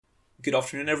Good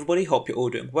afternoon, everybody. Hope you're all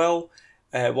doing well.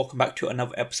 Welcome back to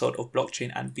another episode of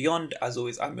Blockchain and Beyond. As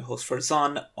always, I'm your host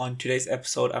Farzan. On today's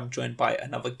episode, I'm joined by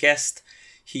another guest.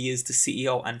 He is the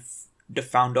CEO and the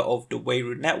founder of the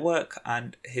Wayru network,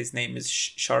 and his name is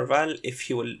Charvel. If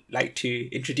you would like to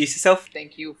introduce yourself.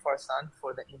 Thank you, Farzan,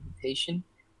 for the invitation.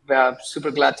 I'm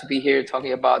super glad to be here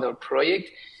talking about our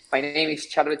project. My name is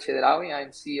Charvel.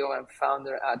 I'm CEO and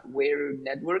founder at Wayru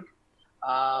Network.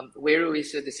 Wayru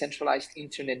is a decentralized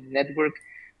internet network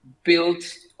built,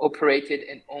 operated,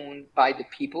 and owned by the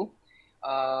people.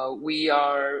 Our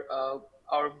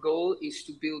goal is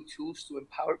to build tools to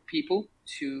empower people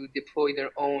to deploy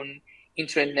their own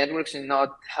internet networks and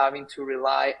not having to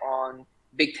rely on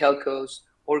big telcos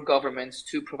or governments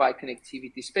to provide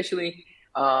connectivity, especially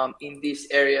in these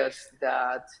areas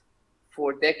that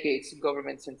for decades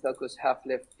governments and telcos have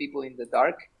left people in the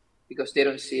dark because they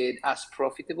don't see it as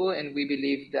profitable. And we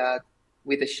believe that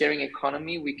with a sharing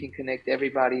economy, we can connect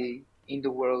everybody in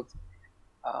the world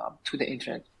to the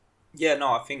internet. Yeah,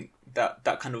 no, I think that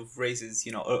kind of raises,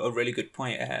 a really good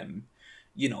point.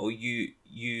 You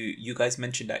guys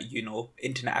mentioned that,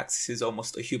 internet access is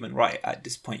almost a human right at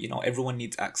this point. Everyone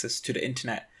needs access to the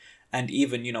internet. And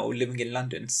even, living in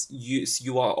London,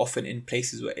 you are often in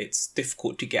places where it's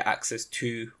difficult to get access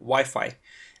to Wi-Fi.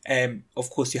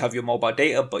 Of course, you have your mobile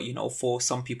data, but, for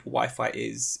some people, Wi-Fi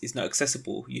is not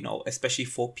accessible, especially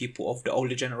for people of the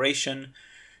older generation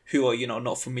who are,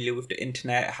 not familiar with the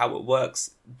internet, how it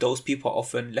works. Those people are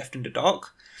often left in the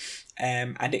dark,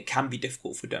 and it can be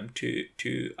difficult for them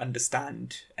to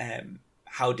understand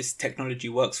how this technology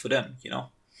works for them,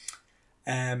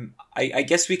 I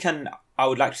guess I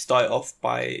would like to start off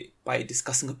by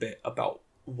discussing a bit about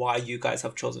why you guys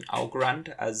have chosen Algorand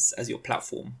as your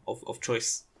platform of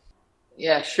choice.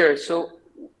 Yeah, sure. So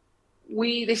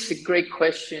this is a great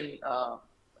question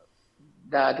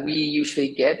that we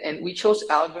usually get, and we chose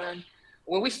Algorand.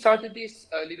 When we started this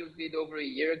a little bit over a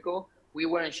year ago, we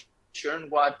weren't sure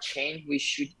what chain we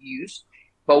should use,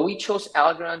 but we chose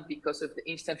Algorand because of the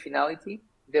instant finality.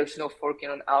 There's no forking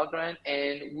on Algorand,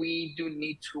 and we do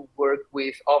need to work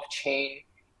with off-chain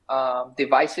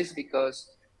devices because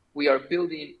we are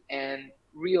building an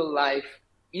real-life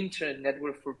internet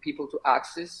network for people to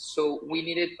access. So we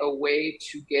needed a way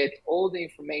to get all the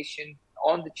information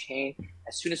on the chain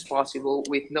as soon as possible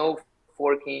with no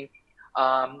forking,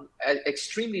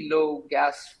 extremely low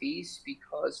gas fees,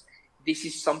 because this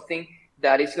is something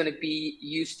that is going to be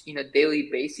used in a daily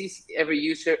basis. Every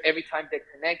user, every time they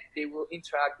connect, they will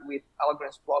interact with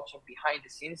Algorand's blockchain behind the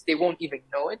scenes. They won't even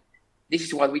know it. This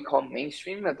is what we call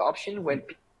mainstream adoption, when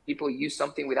people use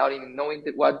something without even knowing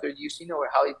what they're using or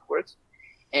how it works.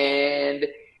 And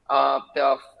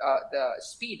the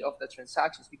speed of the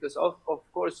transactions, because of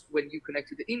course, when you connect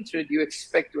to the internet, you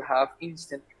expect to have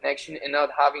instant connection and not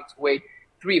having to wait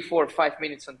 3, 4, 5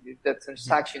 minutes until the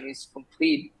transaction is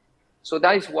complete. So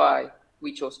that is why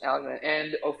we chose Algorand.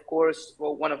 And of course,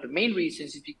 one of the main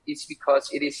reasons is because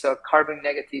it is a carbon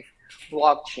negative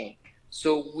blockchain.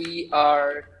 So we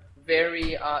are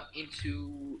very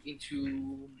into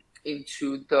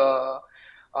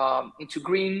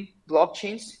green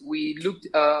blockchains. We looked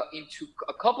into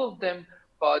a couple of them,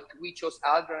 but we chose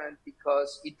Algorand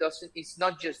because it's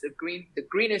not just the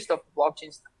greenest of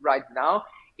blockchains right now.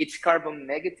 It's carbon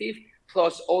negative,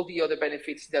 plus all the other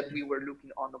benefits that we were looking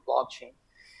on the blockchain.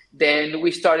 Then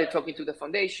we started talking to the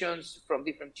foundations from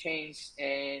different chains,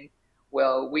 and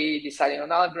we decided on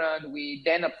Algorand. We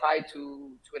then applied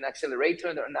to an accelerator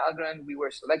on Algorand. We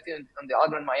were selected on the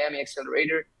Algorand Miami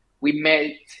accelerator. We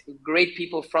met great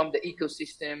people from the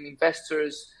ecosystem,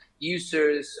 investors,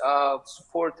 users,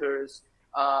 supporters,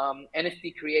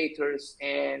 NFT creators,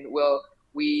 and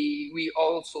we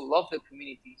also love the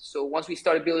community. So once we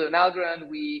started building an Algorand,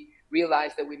 we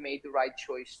realized that we made the right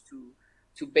choice to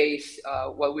base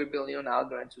what we're building on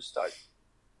Algorand to start.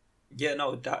 Yeah,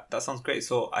 no, that sounds great.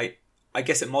 So I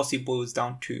guess it mostly boils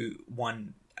down to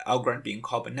one, Algorand being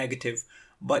carbon negative,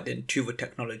 but then two, the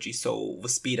technology, so the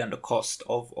speed and the cost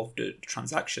of the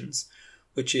transactions,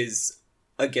 which is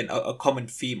again a common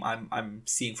theme I'm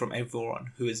seeing from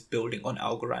everyone who is building on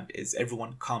Algorand, is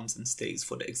everyone comes and stays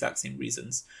for the exact same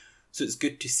reasons. So it's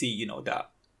good to see, that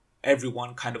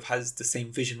everyone kind of has the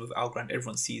same vision with Algorand.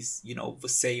 Everyone sees, the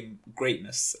same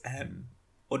greatness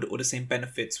or the same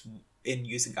benefits in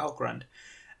using Algorand.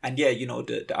 And yeah,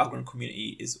 the Algorand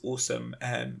community is awesome.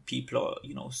 People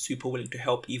are, super willing to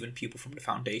help, even people from the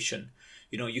foundation.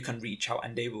 You can reach out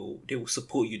and they will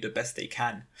support you the best they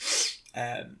can.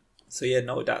 So yeah,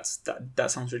 no, that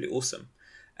sounds really awesome.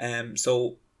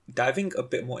 So diving a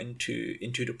bit more into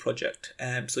the project.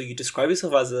 So you describe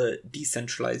yourself as a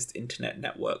decentralized internet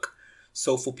network.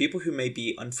 So for people who may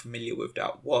be unfamiliar with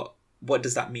that, what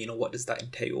does that mean, or what does that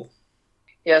entail?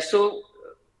 Yeah, so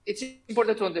it's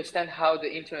important to understand how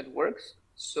the internet works.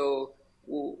 So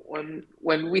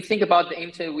when we think about the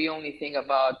internet, we only think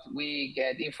about we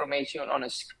get information on a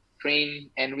screen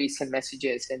and we send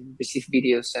messages and receive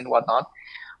videos and whatnot.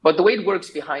 But the way it works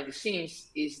behind the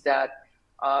scenes is that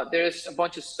there's a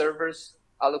bunch of servers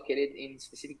allocated in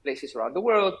specific places around the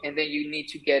world, and then you need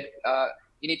to get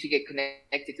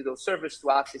connected to those servers to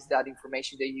access that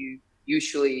information that you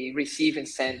usually receive and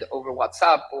send over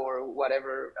WhatsApp or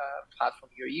whatever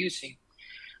platform you're using.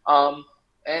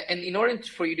 And in order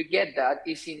for you to get that,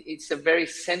 it's a very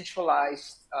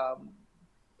centralized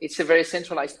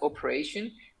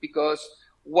operation, because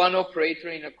one operator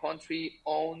in a country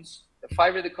owns the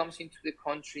fiber that comes into the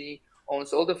country,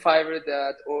 owns all the fiber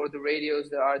or the radios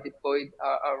that are deployed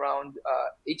around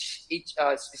each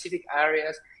specific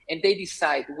areas, and they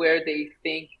decide where they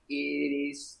think it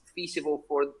is feasible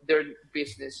for their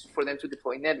business for them to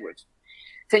deploy networks.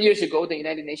 10 years ago, the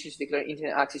United Nations declared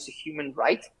internet access a human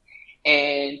right.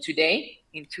 And today,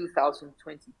 in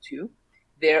 2022,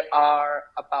 there are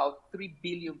about 3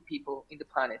 billion people in the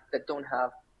planet that don't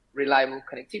have reliable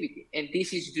connectivity. And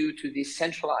this is due to this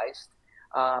centralized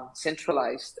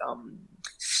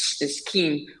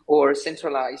scheme or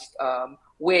centralized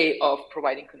way of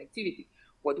providing connectivity.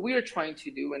 What we are trying to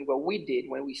do, and what we did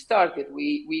when we started,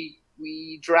 we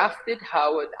drafted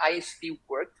how an ISP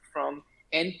worked from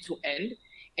end to end,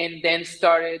 and then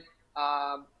started.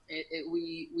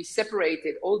 We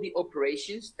separated all the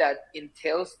operations that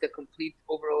entails the complete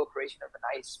overall operation of an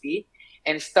ISP,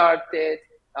 and started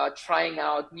trying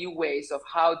out new ways of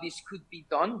how this could be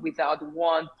done without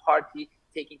one party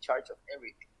taking charge of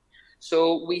everything.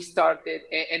 So we started,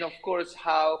 and of course,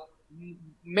 how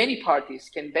many parties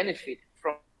can benefit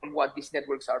from what these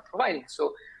networks are providing.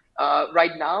 So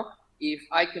right now, if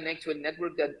I connect to a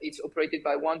network that is operated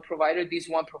by one provider, this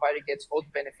one provider gets all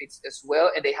the benefits as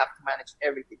well, and they have to manage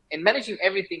everything. And managing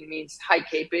everything means high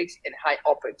CAPEX and high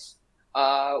OPEX,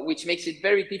 which makes it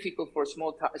very difficult for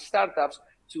small startups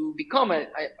to become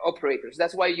operators.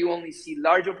 That's why you only see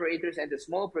large operators and the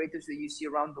small operators that you see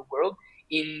around the world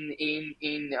in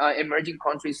emerging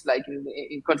countries, like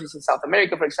in countries in South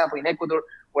America, for example, in Ecuador,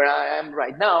 where I am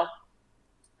right now.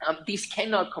 These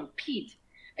cannot compete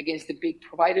against the big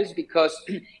providers, because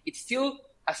it's still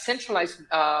a centralized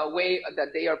way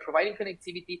that they are providing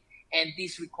connectivity, and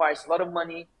this requires a lot of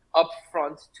money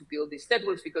upfront to build these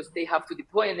networks, because they have to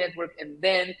deploy a network and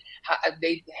then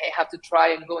they have to try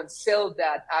and go and sell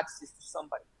that access to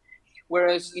somebody.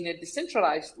 Whereas in a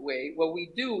decentralized way, what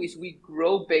we do is we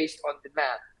grow based on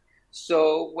demand.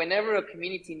 So whenever a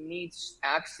community needs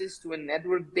access to a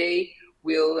network, they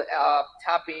will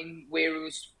tap in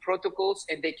Wayru's protocols,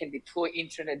 and they can deploy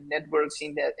internet networks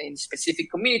in specific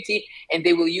community, and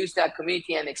they will use that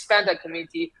community and expand that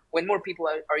community when more people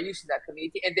are using that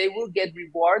community, and they will get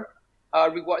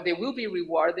they will be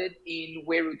rewarded in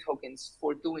Wayru tokens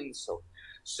for doing so.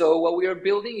 So what we are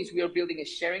building is a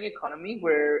sharing economy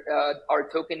where our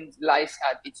token lies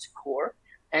at its core,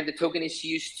 and the token is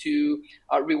used to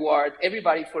reward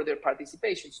everybody for their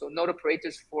participation. So node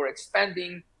operators for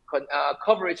expanding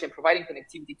coverage and providing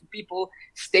connectivity to people,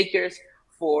 stakers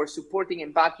for supporting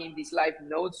and backing these live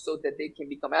nodes so that they can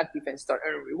become active and start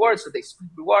earning rewards, so they split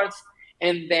rewards,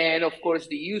 and then of course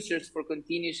the users for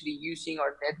continuously using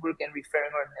our network and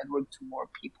referring our network to more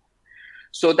people.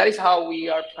 So that is how we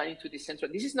are planning to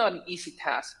decentralize. This is not an easy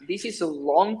task. This is a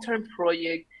long-term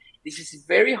project. This is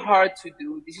very hard to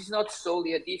do. This is not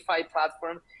solely a DeFi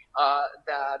platform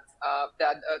that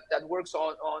works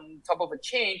on top of a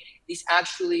chain. This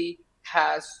actually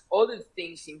has other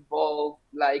things involved,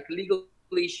 like legal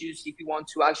issues if you want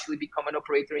to actually become an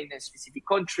operator in a specific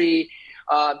country.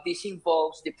 This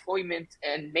involves deployment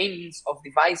and maintenance of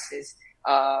devices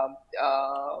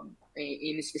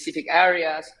in specific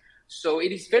areas. So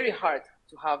it is very hard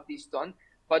to have this done.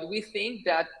 But we think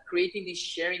that creating this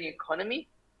sharing economy,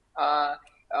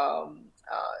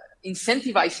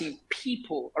 incentivizing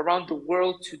people around the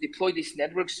world to deploy this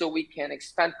network so we can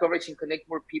expand coverage and connect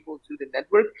more people to the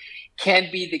network, can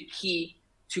be the key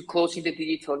to closing the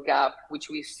digital gap, which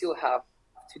we still have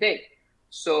today.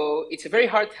 So it's a very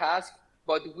hard task,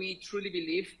 but we truly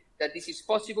believe that this is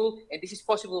possible, and this is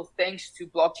possible thanks to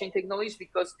blockchain technologies,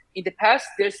 because in the past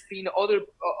there's been other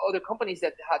companies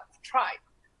that had tried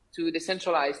to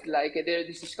decentralize. Like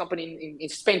there's this company in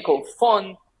Spain called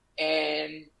Fun,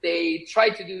 and they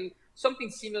tried to do something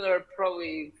similar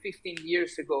probably 15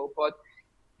 years ago, but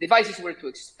devices were too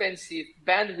expensive,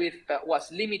 bandwidth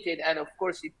was limited, and of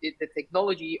course the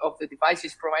technology of the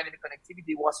devices providing the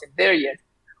connectivity wasn't there yet.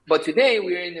 But today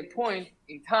we're in a point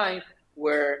in time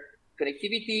where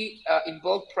connectivity in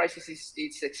bulk prices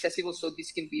is accessible, so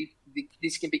this can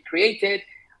be created.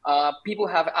 People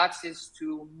have access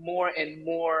to more and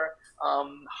more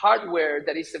hardware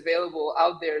that is available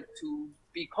out there to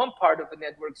become part of a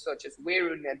network such as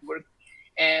Wayru network,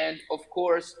 and of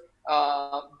course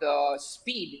the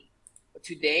speed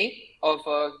today of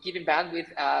giving bandwidth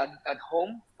at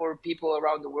home for people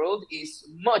around the world is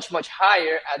much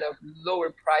higher at a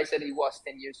lower price than it was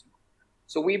 10 years ago.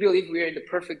 So we believe we're in the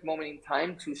perfect moment in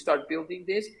time to start building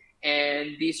this,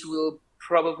 and this will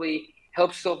probably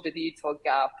help solve the digital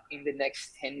gap in the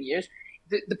next 10 years.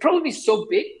 The problem is so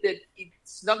big that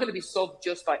it's not going to be solved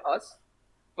just by us,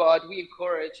 but we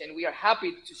encourage and we are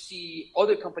happy to see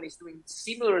other companies doing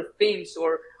similar things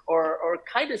or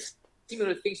kind of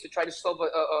similar things to try to solve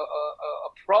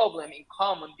a problem in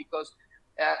common, because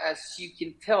as you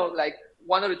can tell, like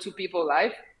 1 or 2 people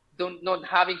alive not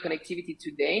having connectivity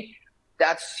today,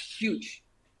 that's huge.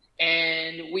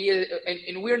 And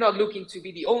we're not looking to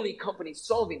be the only company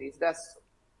solving this.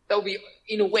 That'll be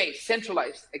in a way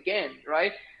centralized again,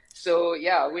 right? So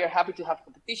yeah, we are happy to have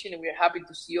competition, and we are happy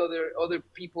to see other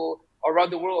people around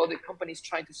the world, other companies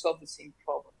trying to solve the same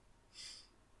problem.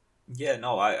 Yeah,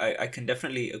 no, I can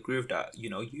definitely agree with that.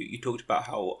 You talked about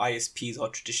how ISPs are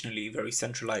traditionally very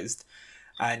centralized,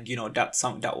 and that's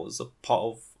something that was a part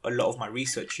of a lot of my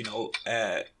research.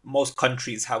 Most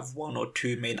countries have 1 or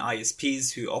 2 main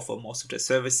ISPs who offer most of their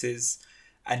services,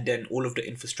 and then all of the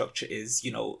infrastructure is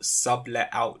sublet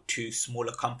out to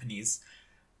smaller companies,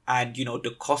 and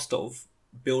the cost of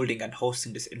building and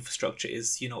hosting this infrastructure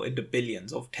is in the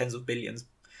billions of tens of billions,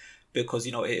 because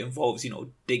it involves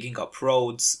digging up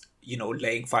roads,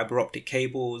 laying fiber optic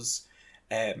cables,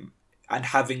 and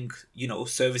having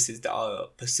services that are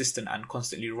persistent and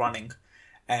constantly running.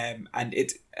 And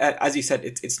it, as you said,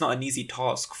 it's not an easy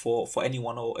task for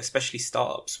anyone, or especially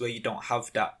startups, where you don't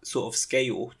have that sort of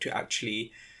scale to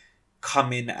actually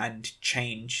come in and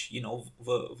change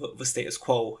the status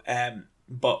quo.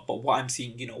 But what I'm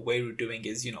seeing Wayru doing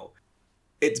is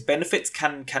its benefits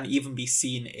can even be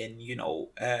seen in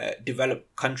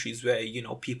developed countries where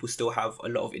people still have a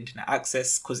lot of internet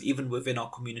access, because even within our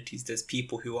communities there's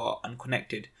people who are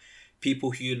unconnected,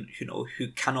 people who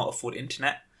cannot afford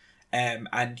internet, and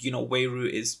Wayru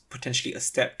is potentially a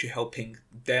step to helping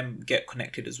them get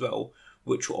connected as well,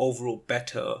 which will overall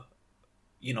better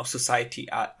society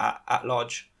at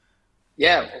large.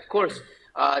 Yeah, of course.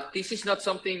 This is not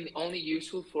something only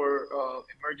useful for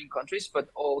emerging countries, but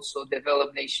also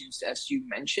developed nations, as you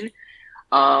mentioned.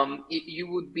 You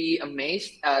would be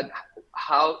amazed at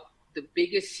how the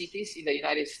biggest cities in the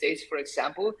United States, for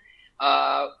example,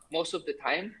 most of the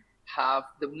time have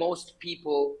the most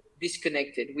people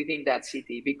disconnected within that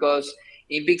city, because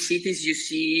in big cities you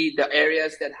see the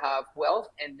areas that have wealth,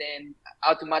 and then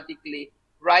automatically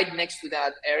right next to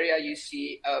that area you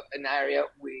see an area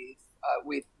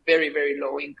with very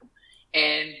low income,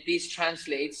 and this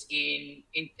translates in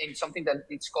something that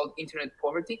it's called internet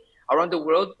poverty. Around the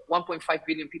world, 1.5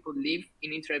 billion people live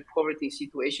in internet poverty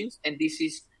situations, and this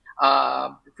is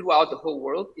throughout the whole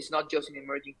world. It's not just in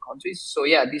emerging countries. So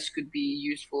yeah, this could be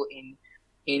useful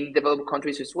in developed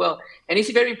countries as well. And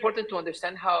it's very important to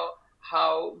understand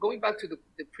how going back to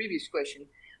the previous question,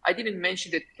 I didn't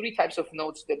mention the 3 types of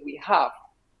nodes that we have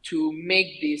to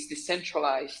make this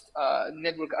decentralized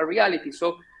network a reality.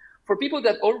 So for people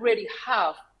that already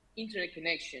have internet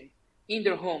connection in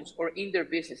their homes or in their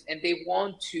business, and they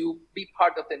want to be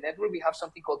part of the network, we have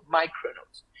something called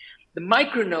micronodes. The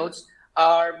micronodes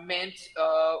are meant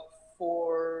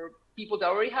for people that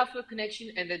already have a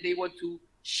connection and that they want to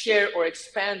share or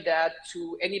expand that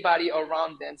to anybody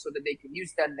around them so that they can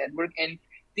use that network. And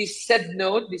this set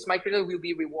node, this micronode, will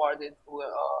be rewarded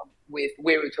with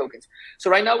Wayru tokens.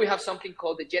 So right now we have something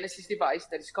called the Genesis device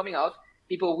that is coming out.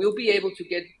 People will be able to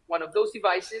get one of those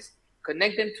devices,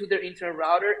 connect them to their internet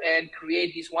router, and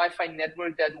create this Wi-Fi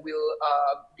network that will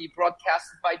be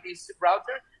broadcasted by this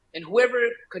router. And whoever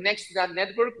connects to that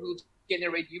network will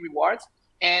generate new rewards.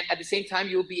 And at the same time,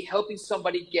 you'll be helping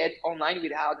somebody get online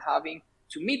without having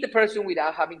to meet the person,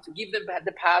 without having to give them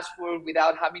the password,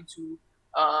 without having to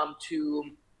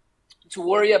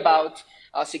worry about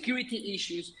security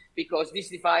issues, because this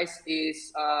device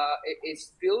is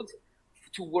built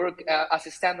to work as a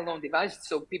standalone device,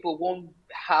 so people won't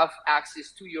have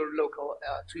access to your local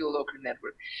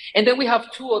network. And then we have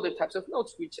 2 other types of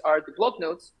nodes, which are the block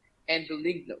nodes and the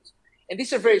link nodes. And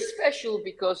these are very special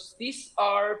because these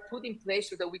are put in place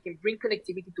so that we can bring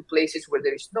connectivity to places where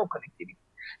there is no connectivity.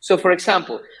 So for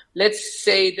example, let's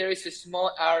say there is a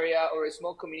small area or a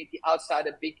small community outside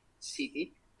a big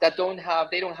city that don't have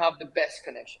the best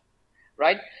connection,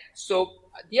 right? So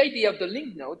the idea of the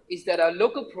link node is that a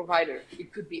local provider,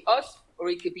 it could be us or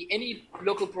it could be any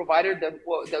local provider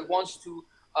that wants to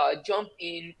jump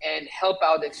in and help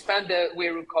out, expand the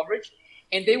Wayru coverage,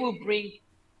 and they will bring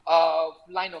a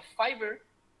line of fiber,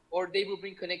 or they will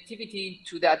bring connectivity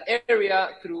to that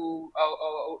area through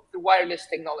wireless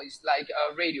technologies like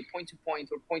radio, point-to-point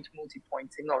or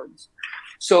point-to-multipoint technologies.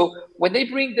 So when they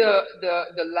bring the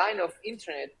line of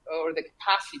internet or the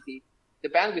capacity, the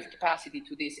bandwidth capacity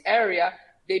to this area,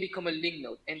 they become a link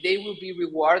node, and they will be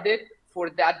rewarded for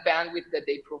that bandwidth that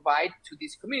they provide to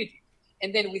this community.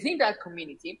 And then within that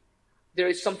community, there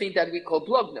is something that we call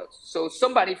blog nodes. So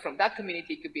somebody from that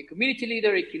community, it could be a community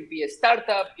leader, it could be a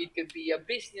startup, it could be a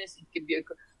business, it could be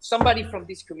somebody from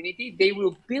this community. They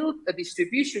will build a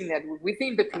distribution network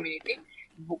within the community,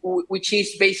 which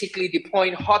is basically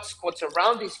deploying hotspots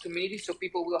around this community so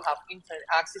people will have internet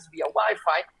access via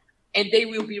Wi-Fi, and they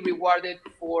will be rewarded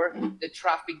for the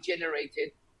traffic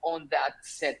generated on that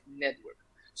set network.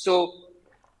 So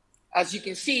as you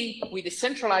can see, we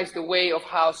decentralize the way of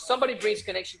how somebody brings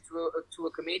connection to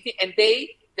a community, and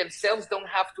they themselves don't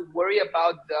have to worry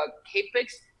about the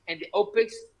CAPEX and the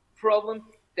OPEX problem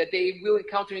that they will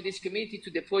encounter in this community to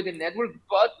deploy the network,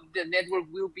 but the network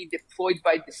will be deployed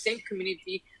by the same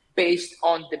community based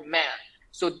on demand.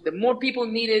 So the more people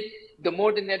need it, the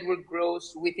more the network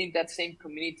grows within that same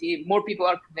community, more people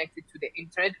are connected to the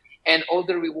internet, and all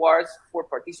the rewards for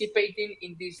participating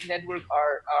in this network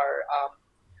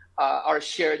are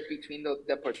shared between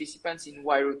the participants in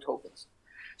Wayru tokens.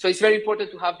 So it's very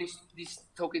important to have these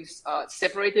tokens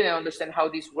separated and understand how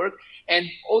these work. And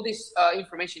all this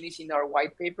information is in our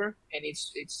white paper, and it's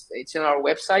in our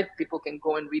website. People can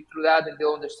go and read through that, and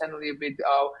they'll understand a little bit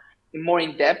more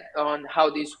in depth on how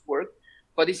this works.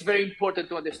 But it's very important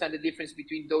to understand the difference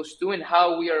between those two and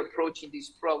how we are approaching this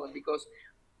problem, because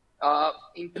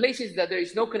in places that there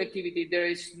is no connectivity, there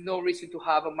is no reason to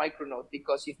have a micronode,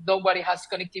 because if nobody has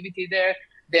connectivity there,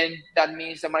 then that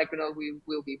means the micronode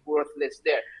will be worthless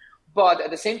there. But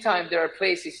at the same time, there are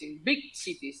places in big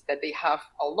cities that they have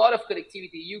a lot of connectivity.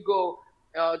 You go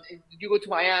to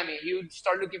Miami, you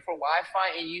start looking for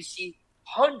Wi-Fi, and you see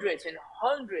hundreds and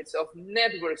hundreds of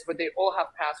networks, but they all have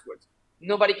passwords.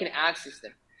 Nobody can access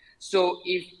them. So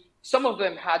if some of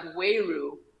them had a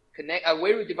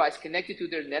Wayru device connected to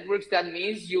their networks, that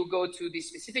means you'll go to this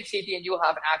specific city and you'll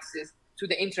have access to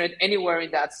the internet anywhere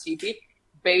in that city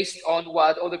based on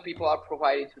what other people are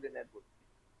providing to the network.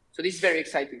 So this is very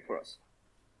exciting for us.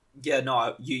 Yeah,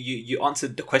 no, you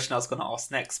answered the question I was going to ask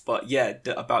next, but yeah,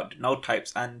 about the node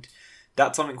types, and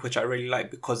that's something which I really like,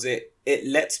 because it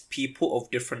lets people of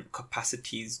different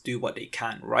capacities do what they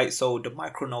can, right? So the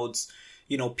micronodes,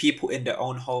 people in their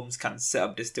own homes can set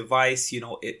up this device,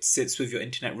 it sits with your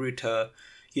internet router,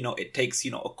 it takes,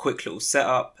 a quick little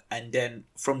setup, and then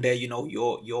from there,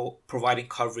 you're providing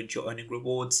coverage, you're earning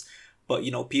rewards. But,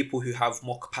 people who have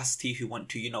more capacity, who want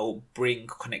to, bring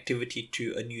connectivity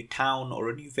to a new town or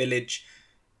a new village,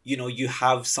 you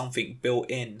have something built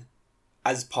in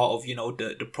as part of,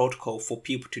 the protocol for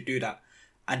people to do that.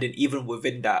 And then even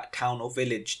within that town or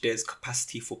village, there's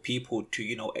capacity for people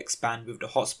to, expand with the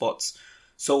hotspots.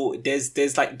 So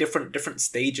there's like different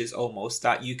stages almost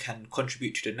that you can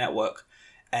contribute to the network,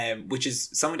 which is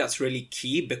something that's really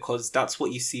key, because that's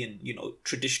what you see in,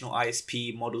 traditional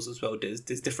ISP models as well. There's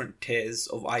different tiers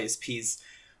of ISPs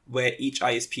where each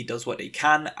ISP does what they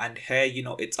can. And here,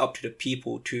 it's up to the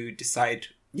people to decide,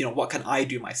 what can I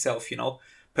do myself,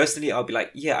 Personally, I'll be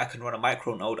like, yeah, I can run a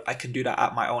micro node. I can do that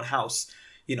at my own house,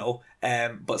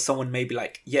 but someone may be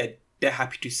like, yeah, they're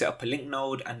happy to set up a link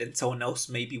node, and then someone else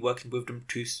may be working with them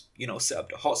to, set up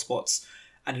the hotspots.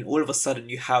 And then all of a sudden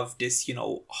you have this,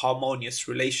 harmonious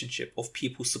relationship of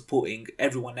people supporting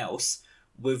everyone else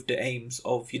with the aims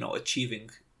of, achieving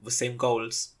the same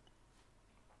goals.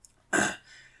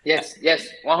 Yes,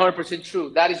 100%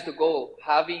 true. That is the goal.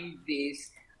 Having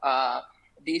this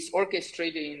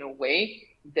orchestrated in a way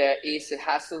that is a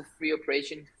hassle-free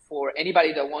operation for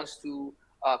anybody that wants to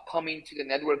come into the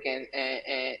network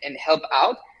and help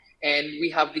out. And we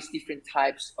have these different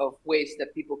types of ways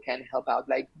that people can help out.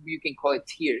 Like, you can call it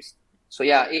tiers. So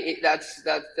yeah, that's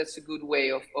a good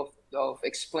way of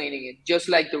explaining it. Just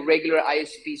like the regular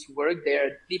ISPs work, there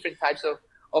are different types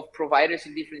of providers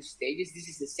in different stages. This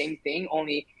is the same thing,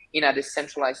 only in a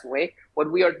decentralized way.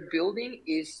 What we are building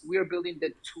is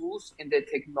the tools and the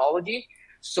technology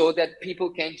so that people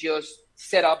can just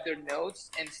set up their nodes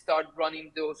and start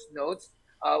running those nodes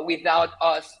without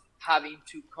us having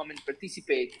to come and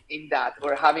participate in that,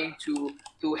 or having to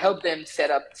help them set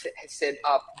up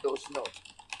those nodes.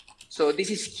 So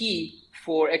this is key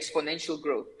for exponential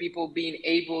growth, people being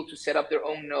able to set up their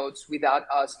own nodes without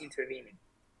us intervening.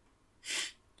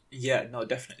 Yeah, no,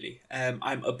 definitely.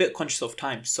 I'm a bit conscious of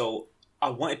time, so I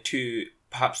wanted to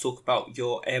perhaps talk about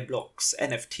your Airblocks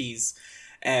NFTs,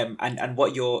 and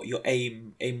what your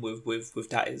aim with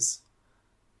that is.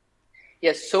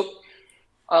 Yes, so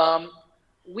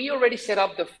we already set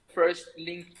up the first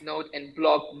linked node and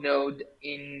block node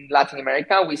in Latin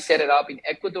America. We set it up in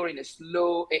Ecuador in a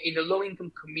low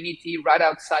income community right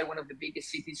outside one of the biggest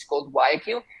cities called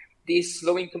Guayaquil. This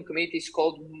low income community is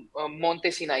called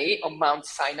Monte Sinai, or Mount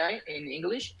Sinai in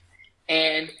English.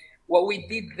 And what we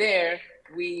did there,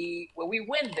 when we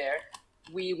went there,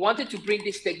 we wanted to bring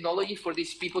this technology for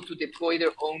these people to deploy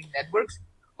their own networks.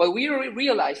 But we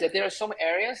realized that there are some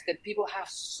areas that people have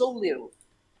so little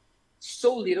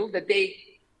that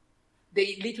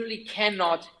they literally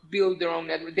cannot build their own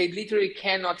network. They literally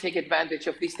cannot take advantage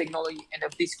of this technology and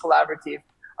of this collaborative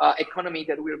economy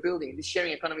that we're building, this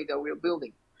sharing economy that we're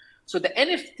building. So the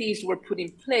NFTs were put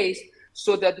in place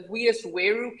so that we as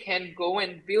Wayru can go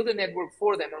and build a network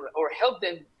for them, or help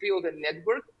them build a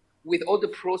network with all the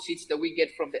proceeds that we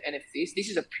get from the NFTs. This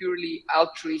is a purely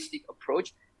altruistic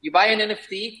approach. You buy an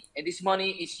NFT and this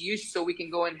money is used so we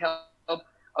can go and help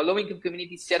a low-income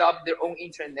community set up their own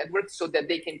internet network so that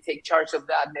they can take charge of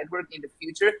that network in the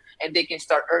future, and they can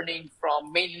start earning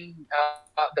from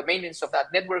the maintenance of that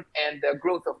network and the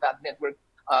growth of that network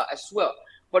as well.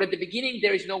 But at the beginning,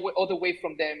 there is no other way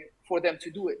for them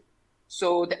to do it.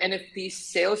 So the NFT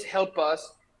sales help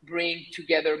us bring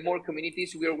together more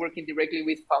communities. We are working directly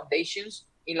with foundations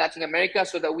in Latin America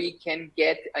so that we can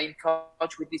get in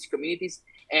touch with these communities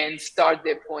and start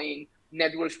deploying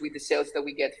networks with the sales that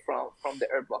we get from the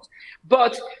Airblocks.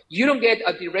 But you don't get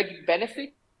a direct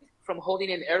benefit from holding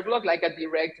an Airblock, like a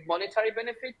direct monetary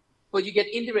benefit, but you get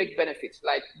indirect benefits.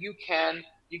 Like you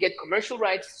get commercial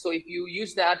rights. So if you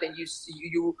use that and you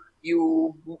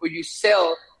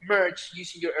sell merch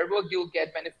using your Airblock, you'll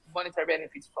get monetary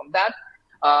benefits from that.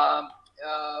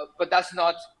 But that's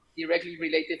not directly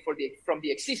related from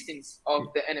the existence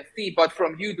of the NFT, but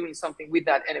from you doing something with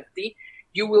that NFT.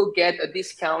 You will get a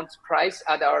discount price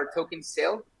at our token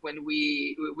sale when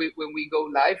we go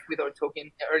live with our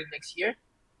token early next year.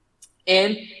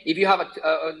 And if you have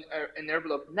an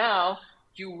Airblock now,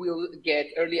 you will get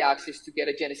early access to get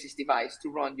a Genesis device to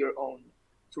run your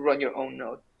own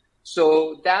node.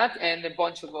 So that and a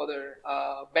bunch of other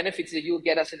benefits that you'll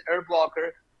get as an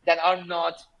Airblocker that are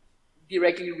not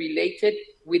directly related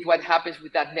with what happens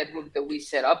with that network that we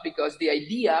set up, because the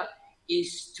idea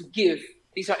is to give.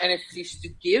 These are NFTs to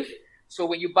give. So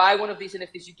when you buy one of these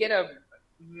NFTs, you get a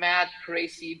mad,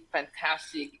 crazy,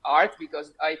 fantastic art,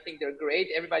 because I think they're great.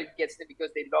 Everybody gets them because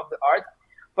they love the art.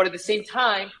 But at the same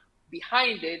time,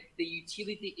 behind it, the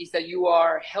utility is that you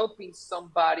are helping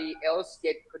somebody else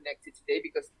get connected today,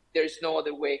 because there's no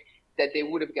other way that they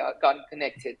would have gotten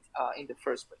connected in the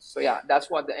first place. So yeah, that's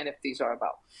what the NFTs are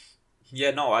about.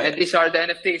 Yeah, no, and these are the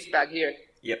NFTs back here.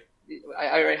 Yep.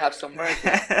 I already have some merch.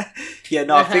 Yeah,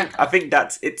 no, I think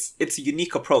that's it's a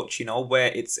unique approach, where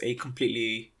it's a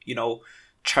completely,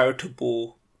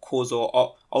 charitable cause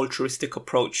or altruistic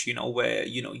approach, where,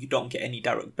 you don't get any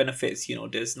direct benefits,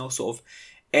 there's no sort of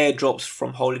airdrops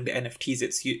from holding the NFTs.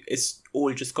 It's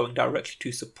all just going directly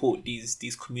to support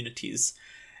these communities.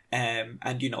 And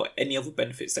any other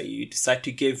benefits that you decide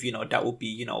to give, that will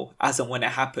be, as and when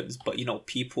it happens. But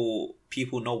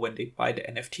people know when they buy the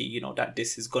NFT, that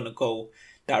this is going to go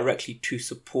directly to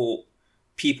support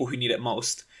people who need it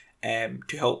most,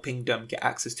 to helping them get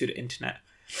access to the internet.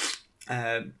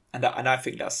 And I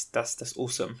think that's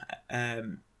awesome.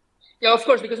 Yeah, of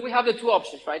course, because we have the two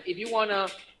options, right? If you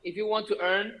want to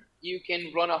earn, you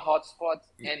can run a hotspot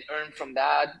and earn from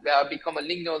that, become a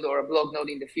link node or a block node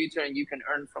in the future, and you can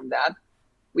earn from that.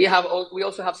 We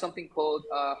also have something called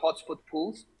hotspot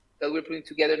pools that we're putting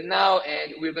together now,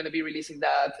 and we're going to be releasing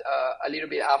that a little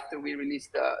bit after we release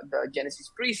the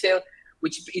Genesis pre-sale,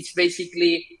 which it's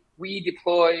basically we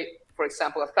deploy, for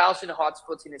example, 1,000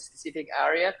 hotspots in a specific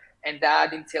area, and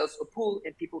that entails a pool,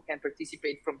 and people can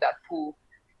participate from that pool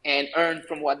and earn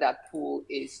from what that pool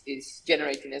is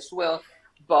generating as well.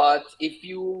 But if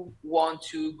you want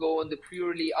to go on the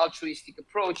purely altruistic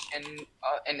approach and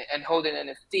hold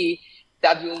an NFT,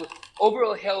 that will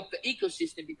overall help the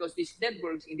ecosystem, because these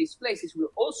networks in these places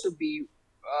will also be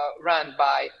run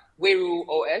by Wayru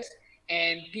OS,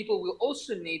 and people will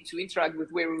also need to interact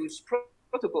with Wayru's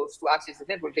protocols to access the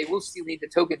network. They will still need the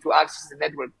token to access the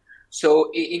network.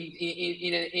 So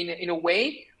in a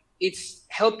way, it's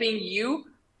helping you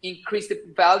increase the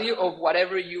value of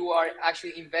whatever you are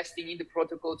actually investing in the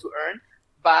protocol to earn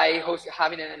by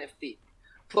having an NFT.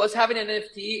 Plus, having an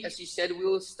NFT, as you said,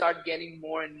 will start getting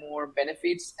more and more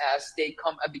benefits as they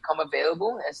become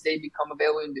available,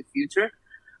 in the future.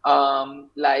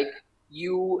 Like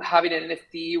you having an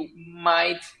NFT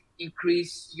might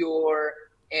increase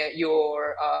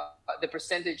the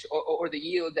percentage or the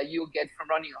yield that you'll get from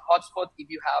running a hotspot if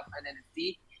you have an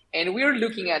NFT. And we're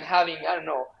looking at having, I don't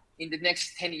know, in the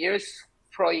next 10 years,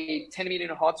 probably 10 million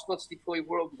hotspots deployed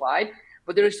worldwide,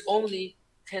 but there's only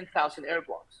 10,000 air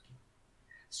blocks.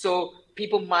 So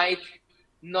people might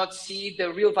not see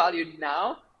the real value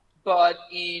now, but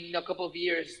in a couple of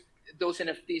years, those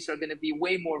NFTs are going to be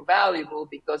way more valuable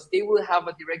because they will have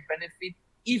a direct benefit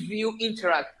if you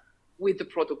interact with the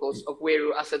protocols of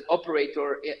Wayru as an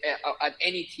operator at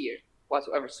any tier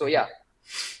whatsoever. So yeah.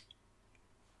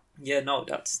 Yeah, no,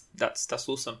 that's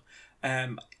awesome.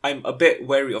 I'm a bit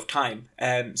wary of time.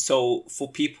 So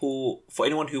for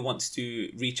anyone who wants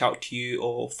to reach out to you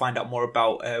or find out more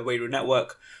about Wayru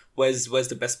Network, where's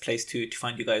the best place to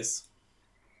find you guys?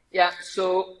 Yeah,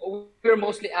 so we're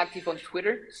mostly active on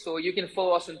Twitter. So you can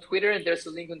follow us on Twitter, and there's a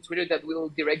link on Twitter that will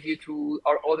direct you to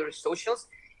our other socials.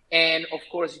 And of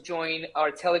course, join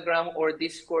our Telegram or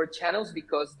Discord channels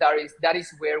because that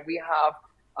is where we have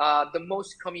the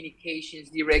most communications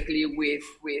directly with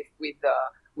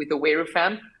the Wayru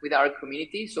fam, with our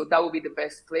community. So that would be the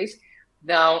best place.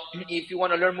 Now, if you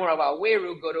want to learn more about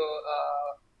Wayru, go to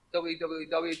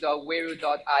www.wayru.io.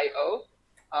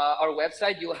 Our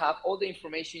website. You'll have all the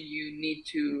information you need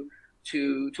to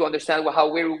understand how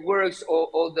Wayru works,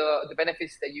 all the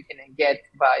benefits that you can get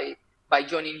by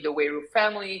joining the Wayru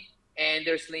family. And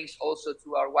there's links also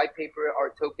to our white paper, our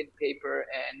token paper,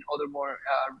 and other more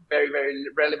very, very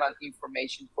relevant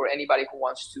information for anybody who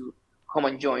wants to come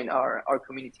and join our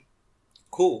community.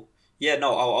 Cool. Yeah,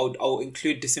 no, I'll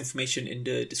include this information in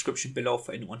the description below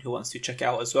for anyone who wants to check it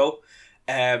out as well.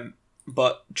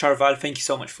 But Charvel, thank you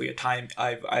so much for your time.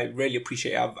 I really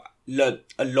appreciate it. I've learned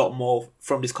a lot more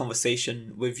from this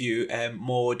conversation with you,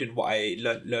 more than what I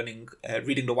learned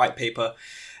reading the white paper.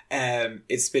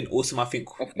 It's been awesome. I think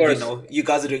you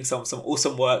guys are doing some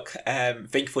awesome work.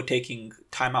 Thank you for taking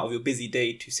time out of your busy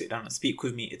day to sit down and speak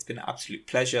with me. It's been an absolute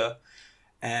pleasure.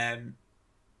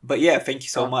 But yeah, thank you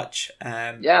so much.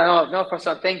 No,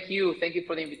 Farzan, thank you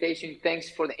for the invitation.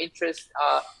 Thanks for the interest.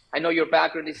 I know your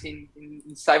background is in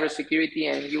cybersecurity,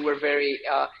 and you were very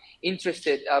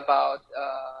interested about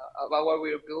what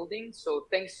we were building. So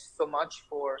thanks so much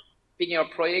for picking our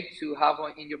project to have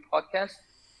in your podcast.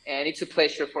 And it's a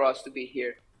pleasure for us to be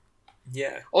here.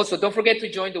 Yeah. Also, don't forget to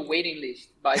join the waiting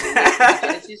list. By the way,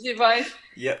 Genesis device.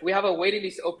 Yeah. We have a waiting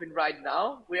list open right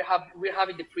now. We're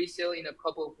having the pre-sale in a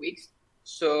couple of weeks.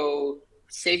 So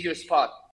save your spot.